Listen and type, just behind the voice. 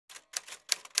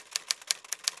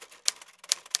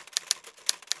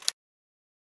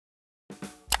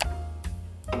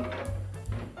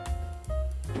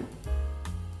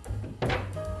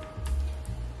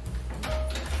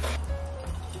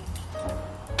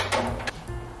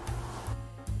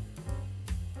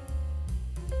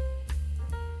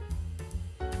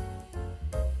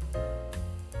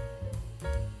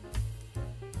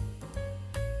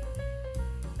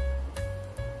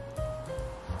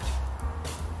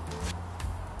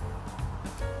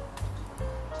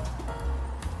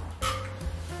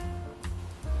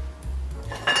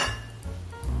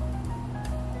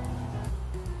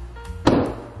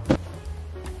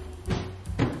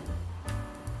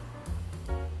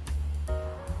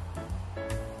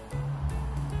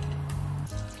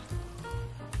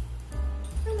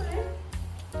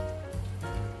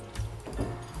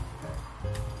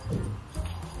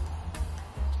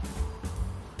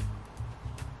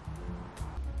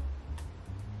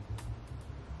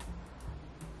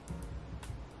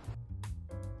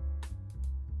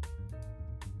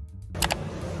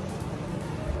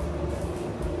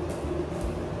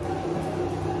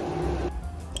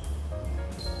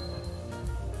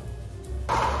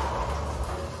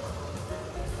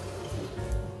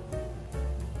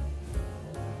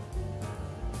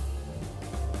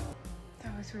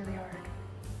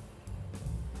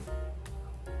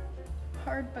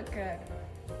hard but good.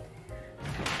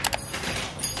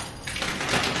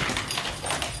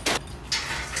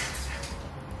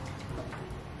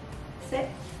 Sit,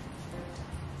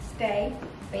 stay,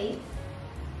 wait,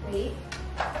 wait,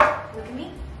 look at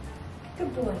me,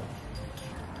 good boy.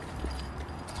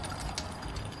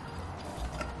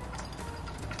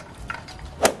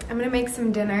 I'm gonna make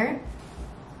some dinner.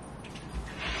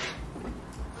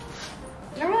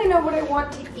 I don't really know what I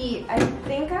want to eat. I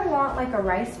think I want like a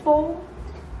rice bowl.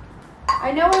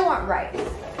 I know I want rice,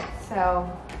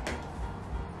 so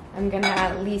I'm gonna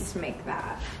at least make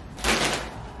that.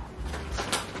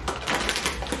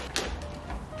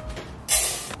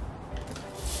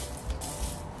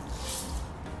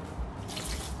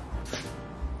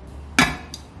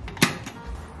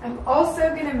 I'm also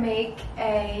gonna make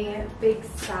a big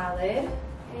salad,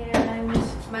 and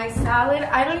my salad,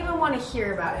 I don't even want to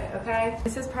hear about it, okay?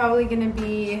 This is probably gonna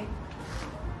be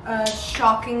a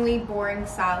shockingly boring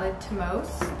salad to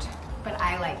most, but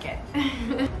I like it.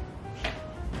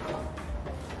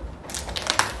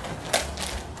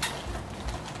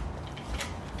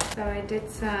 So I did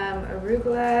some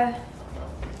arugula,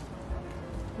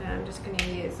 and I'm just gonna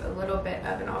use a little bit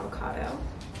of an avocado.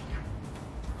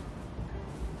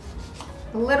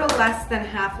 A little less than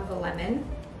half of a lemon,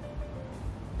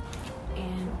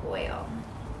 and oil.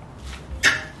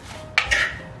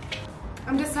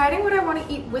 I'm deciding what I want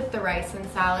to eat with the rice and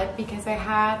salad because I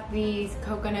have these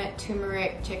coconut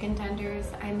turmeric chicken tenders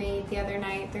I made the other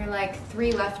night. They're like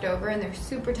 3 left over and they're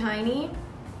super tiny.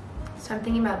 So I'm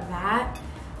thinking about that.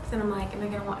 Then I'm like, am I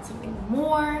gonna want something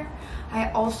more?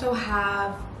 I also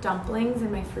have dumplings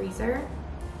in my freezer.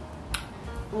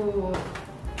 Ooh.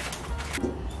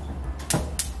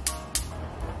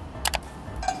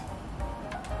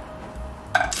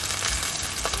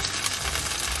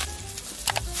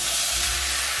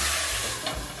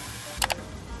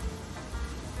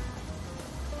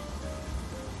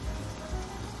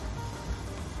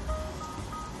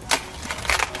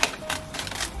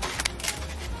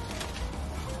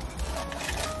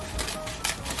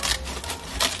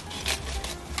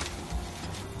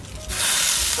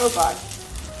 Oh God.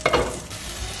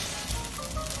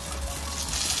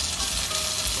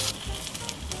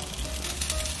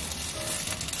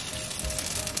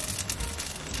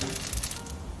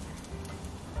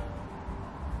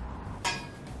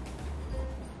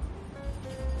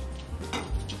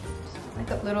 Like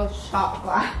a little shot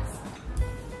glass.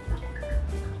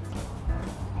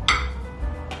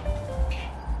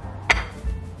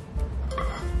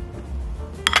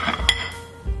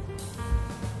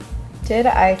 Did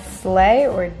I slay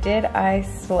or did I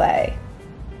slay?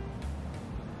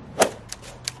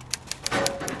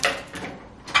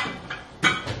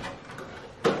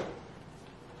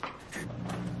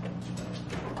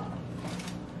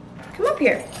 Come up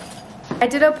here. I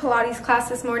did a Pilates class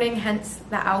this morning, hence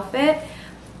the outfit,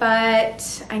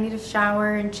 but I need to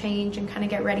shower and change and kind of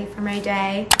get ready for my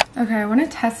day. Okay, I want to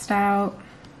test out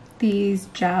these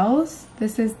gels.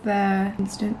 This is the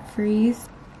Instant Freeze.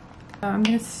 So I'm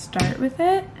gonna start with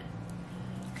it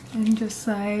and just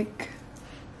like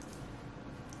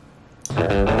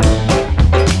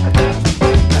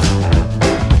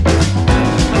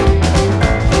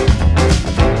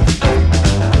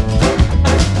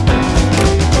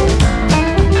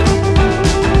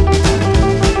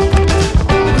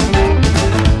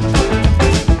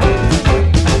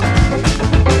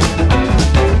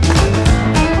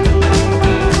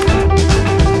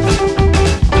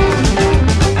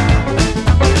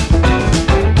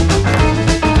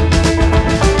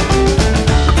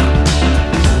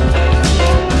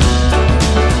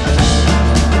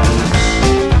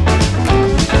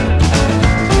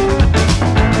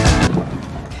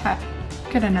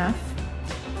good enough.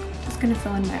 Just gonna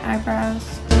fill in my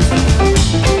eyebrows.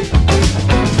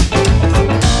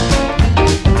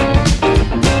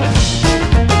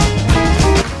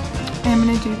 I'm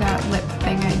gonna do that lip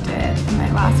thing I did in my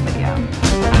last video.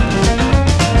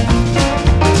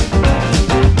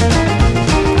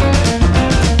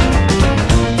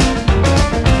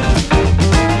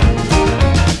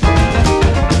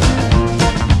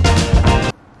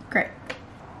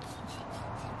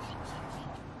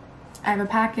 I have a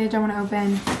package I want to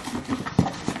open.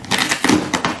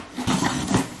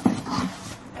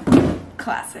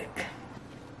 Classic.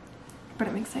 But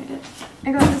I'm excited.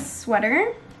 I got this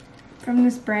sweater from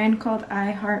this brand called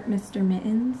I Heart Mr.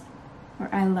 Mittens, or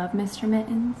I Love Mr.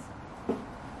 Mittens.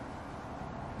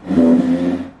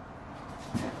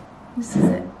 This is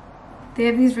it. They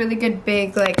have these really good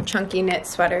big like chunky knit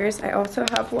sweaters. I also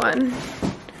have one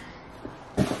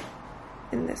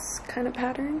in this kind of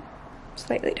pattern,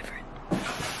 slightly different.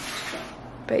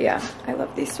 But yeah, I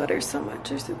love these sweaters so much.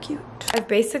 They're so cute. I've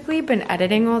basically been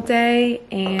editing all day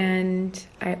and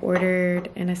I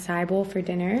ordered an acai bowl for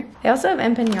dinner. They also have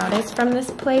empanadas from this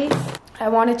place. I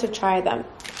wanted to try them.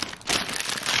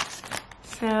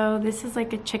 So this is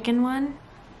like a chicken one.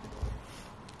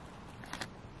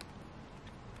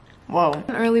 Whoa.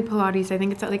 An early Pilates, I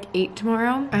think it's at like 8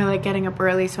 tomorrow. I like getting up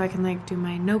early so I can like do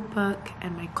my notebook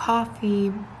and my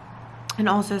coffee. And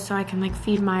also so I can like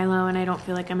feed Milo and I don't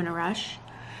feel like I'm in a rush.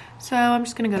 So I'm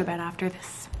just gonna go to bed after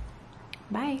this.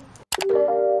 Bye.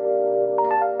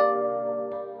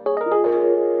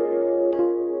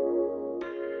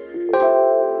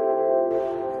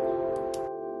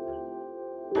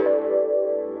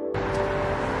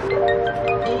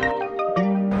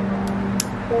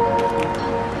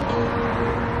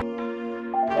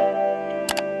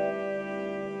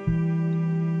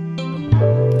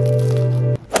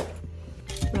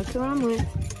 That's what I'm with.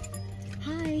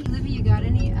 Hi, Libby, you got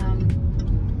any,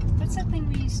 what's that thing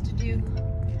we used to do?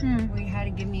 Where you had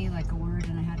to give me like a word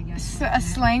and I had to guess. A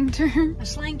slang term? A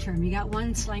slang term. You got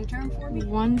one slang term for me?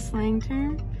 One slang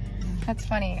term? That's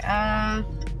funny.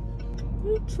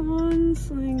 What's one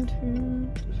slang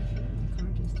term?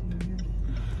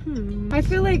 I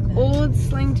feel like old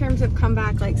slang terms have come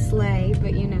back, like slay,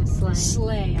 but you know slay.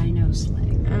 Slay, I know slay.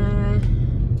 I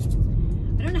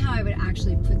don't know how I would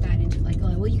actually put that into like,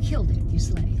 oh, well, you killed it. You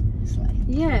slay. Slay.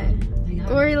 Yeah.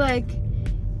 Or like,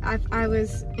 if I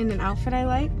was in an outfit I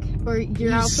like, or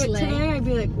your outfit slay. today, I'd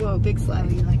be like, whoa, big slay. Oh,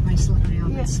 you like my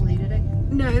outfit? Yeah. Slay today?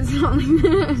 No, it's not like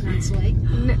that. It's not slay?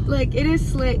 No, like, it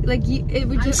is slay. Like, it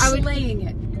would just, I'm slaying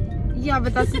it. Yeah,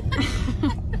 but that's...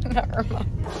 Never mind.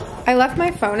 I left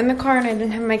my phone in the car and I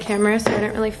didn't have my camera, so I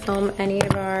didn't really film any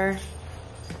of our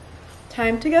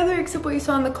time together except what you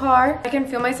saw in the car. I can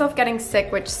feel myself getting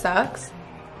sick, which sucks.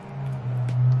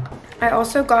 I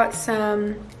also got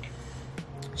some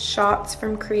shots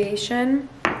from Creation.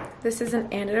 This is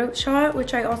an antidote shot,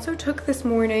 which I also took this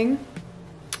morning.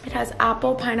 It has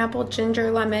apple, pineapple,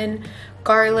 ginger, lemon,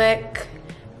 garlic,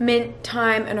 mint,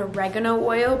 thyme, and oregano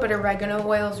oil, but oregano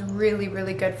oil is really,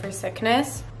 really good for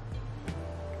sickness.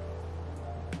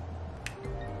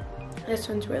 This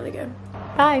one's really good.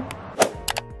 Bye.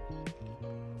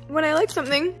 When I like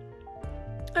something,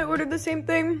 I order the same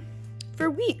thing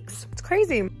for weeks. It's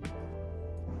crazy.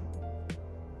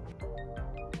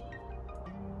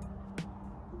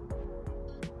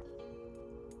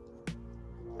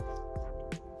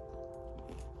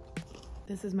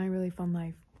 This is my really fun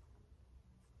life.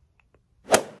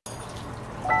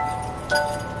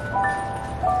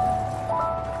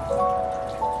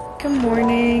 Good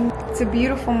morning. It's a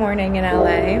beautiful morning in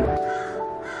LA.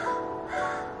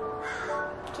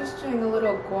 Just doing a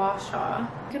little gua sha. I'm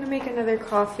gonna make another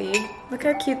coffee. Look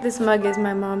how cute this mug is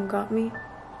my mom got me.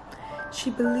 She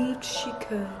believed she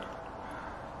could.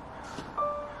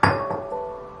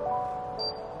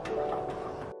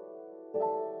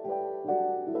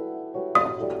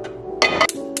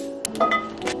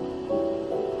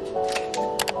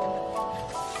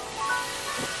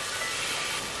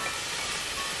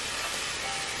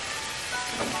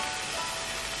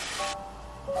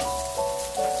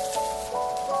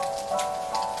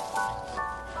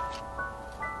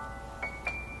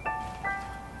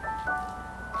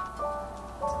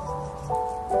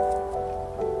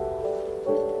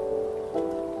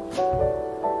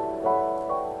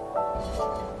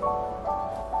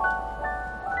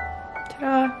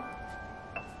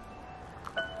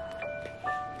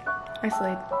 I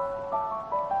slayed.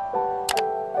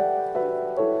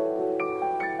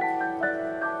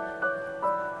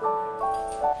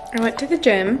 I went to the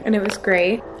gym and it was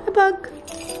great. A bug.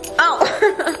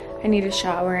 Oh! I need a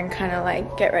shower and kind of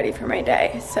like get ready for my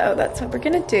day. So that's what we're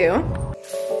gonna do.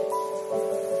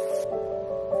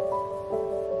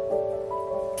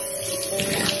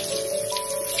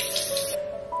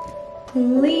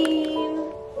 Lean.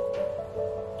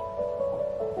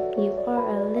 You are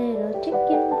a little chicken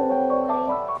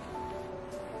boy.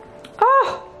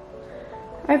 Oh!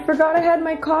 I forgot I had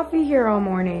my coffee here all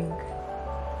morning.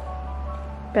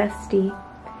 Bestie,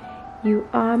 you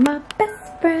are my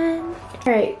best friend.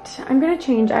 All right, I'm gonna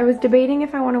change. I was debating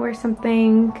if I want to wear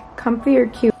something comfy or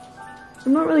cute.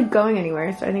 I'm not really going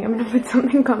anywhere, so I think I'm gonna put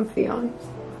something comfy on.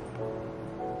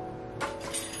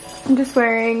 I'm just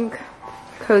wearing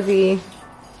cozy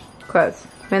clothes.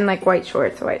 I'm in like white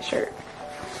shorts, a white shirt.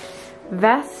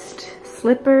 Vest,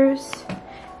 slippers,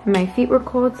 and my feet were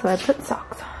cold, so I put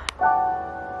socks on.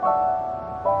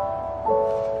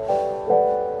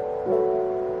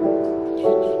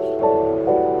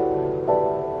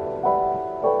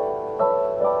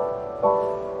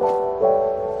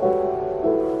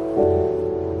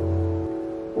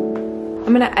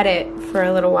 edit for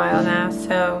a little while now,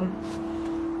 so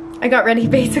I got ready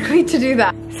basically to do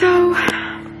that. So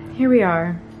here we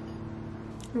are.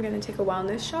 I'm gonna take a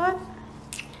wellness shot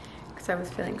because I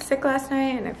was feeling sick last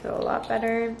night and I feel a lot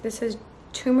better. This is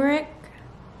turmeric,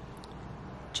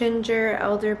 ginger,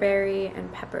 elderberry,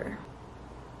 and pepper.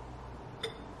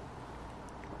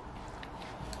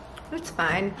 It's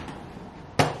fine.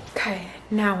 Okay,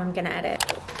 now I'm gonna edit.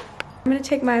 I'm gonna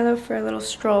take Milo for a little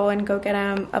stroll and go get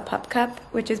him a pup cup,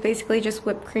 which is basically just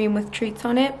whipped cream with treats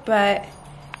on it, but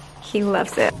he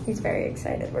loves it. He's very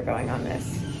excited we're going on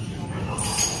this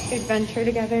adventure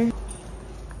together.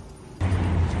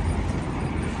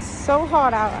 So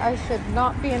hot out, I should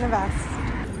not be in a vest.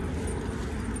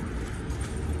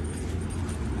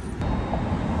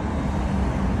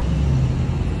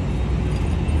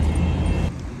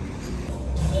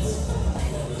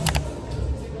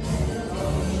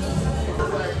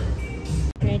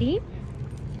 Ready?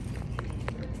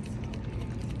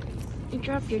 You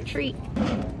dropped your treat.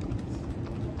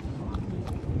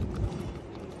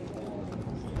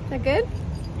 Is that good?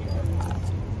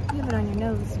 You have it on your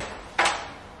nose.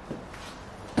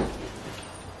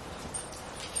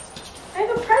 I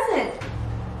have a present.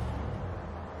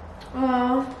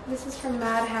 Oh, this is from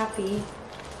Mad Happy.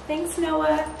 Thanks,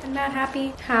 Noah and Mad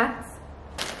Happy hats.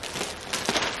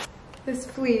 This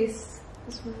fleece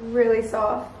is really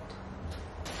soft.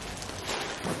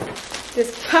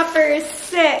 This puffer is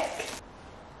sick.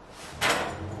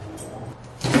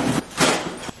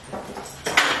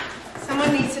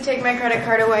 Someone needs to take my credit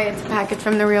card away. It's a package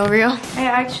from The Real Real. I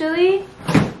actually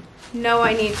know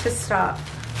I need to stop,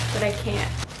 but I can't.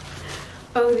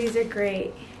 Oh, these are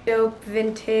great. Dope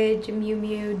vintage Miu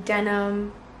Miu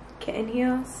denim kitten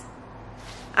heels.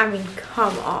 I mean,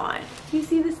 come on. Do you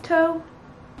see this toe?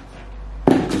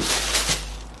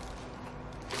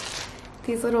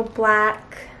 These little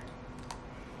black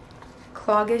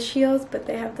cloggish heels, but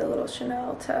they have the little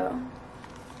Chanel toe.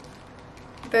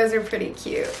 Those are pretty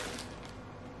cute.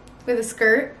 With a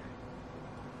skirt,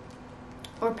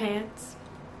 or pants,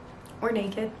 or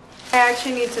naked. I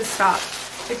actually need to stop.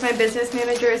 If my business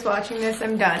manager is watching this,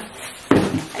 I'm done.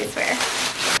 I swear.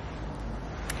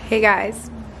 Hey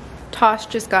guys, Tosh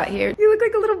just got here. You look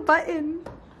like a little button.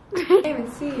 I can't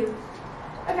even see you.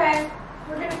 Okay,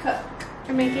 we're gonna cook.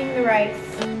 We're making the rice.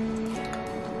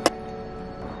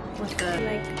 With the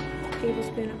Like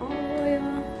tablespoon of olive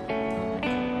oil.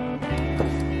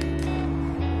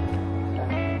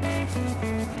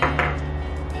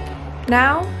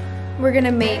 Now we're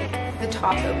gonna make the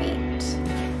taco meat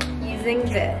using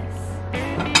this.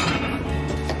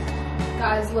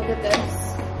 Guys, look at this.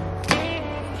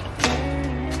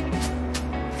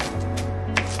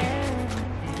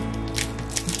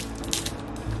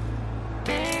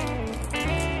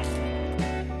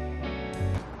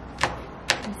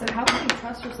 So how can you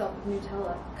trust yourself with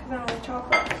Nutella? Because I don't like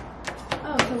chocolate.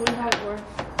 Oh, so what do you have for?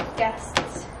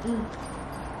 Guests.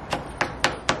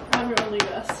 I'm your only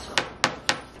guest.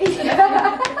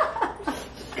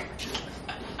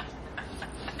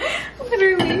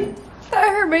 Literally. That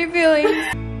hurt my feelings.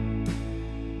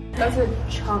 That's a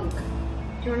chunk. Do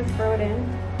you want to throw it in?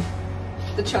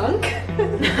 The chunk?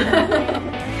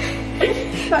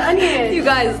 The onion. You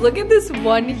guys, look at this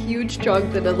one huge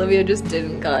chunk that Olivia just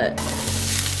didn't cut.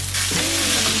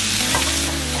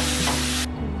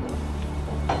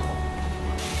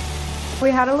 We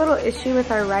had a little issue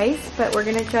with our rice, but we're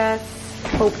gonna just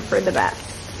hope for the best.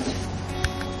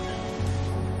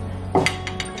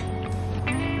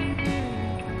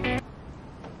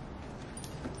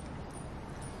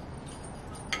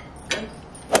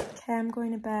 Okay, I'm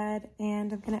going to bed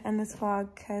and I'm gonna end this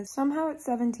vlog because somehow it's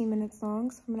 17 minutes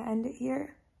long, so I'm gonna end it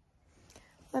here.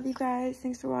 Love you guys.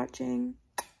 Thanks for watching.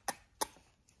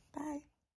 Bye.